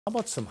How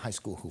about some high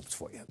school hoops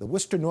for you? The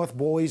Worcester North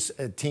boys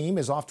team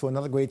is off to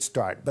another great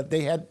start, but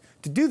they had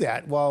to do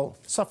that while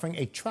suffering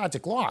a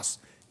tragic loss.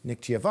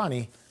 Nick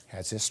Giovanni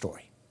has his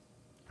story.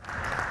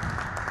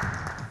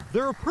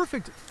 They're a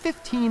perfect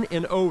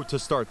 15-0 to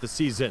start the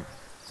season.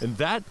 And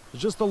that is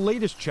just the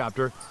latest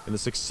chapter in the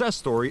success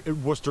story at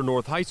Worcester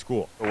North High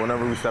School.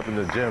 Whenever we step in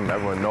the gym,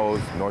 everyone knows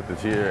North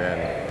is here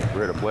and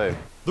we're here to play.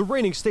 The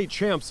reigning state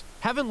champs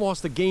haven't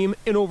lost a game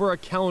in over a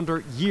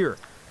calendar year,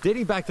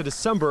 dating back to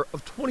December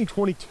of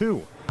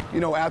 2022. You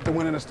know, after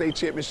winning a state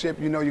championship,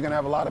 you know you're going to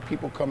have a lot of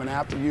people coming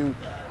after you.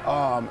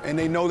 And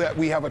they know that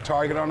we have a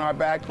target on our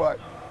back, but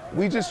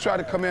we just try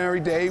to come in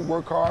every day,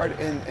 work hard,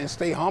 and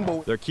stay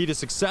humble. Their key to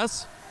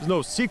success is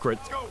no secret.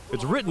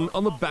 It's written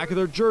on the back of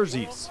their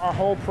jerseys. Our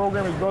whole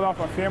program is built off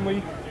a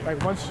family.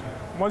 Like once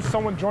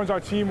someone joins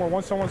our team or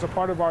once someone's a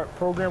part of our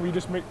program, we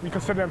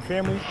consider them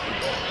family.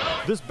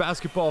 This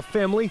basketball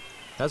family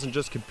hasn't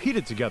just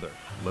competed together,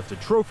 lifted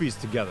trophies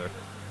together.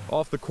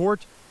 Off the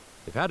court,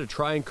 they've had to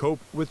try and cope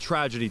with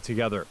tragedy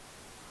together.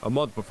 A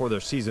month before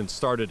their season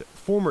started,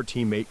 former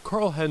teammate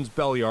Carl-Hens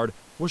Beliard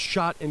was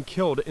shot and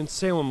killed in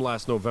Salem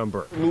last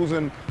November.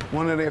 Losing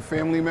one of their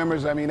family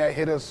members, I mean, that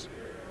hit us,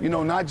 you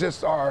know, not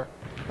just our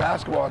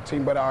basketball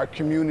team, but our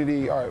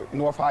community, our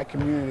North High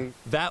community.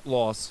 That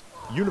loss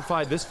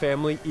unified this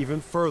family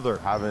even further.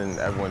 Having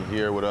everyone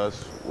here with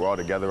us, we're all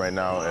together right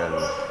now, and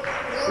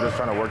we're just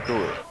trying to work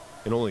through it.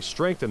 It only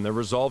strengthened their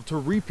resolve to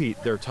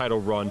repeat their title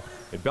run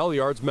in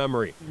Beliard's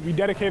memory. We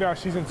dedicated our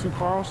season to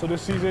Carl, so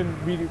this season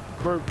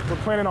we're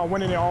planning on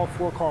winning it all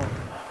for Carl.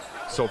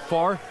 So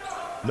far,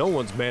 no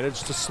one's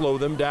managed to slow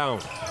them down.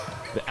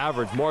 The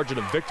average margin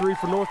of victory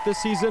for North this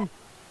season,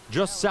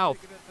 just south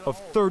of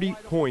 30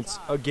 points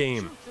a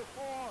game.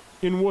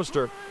 In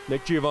Worcester,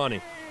 Nick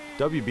Giovanni,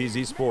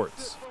 WBZ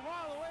Sports.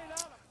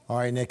 All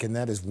right, Nick, and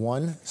that is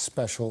one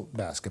special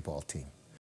basketball team.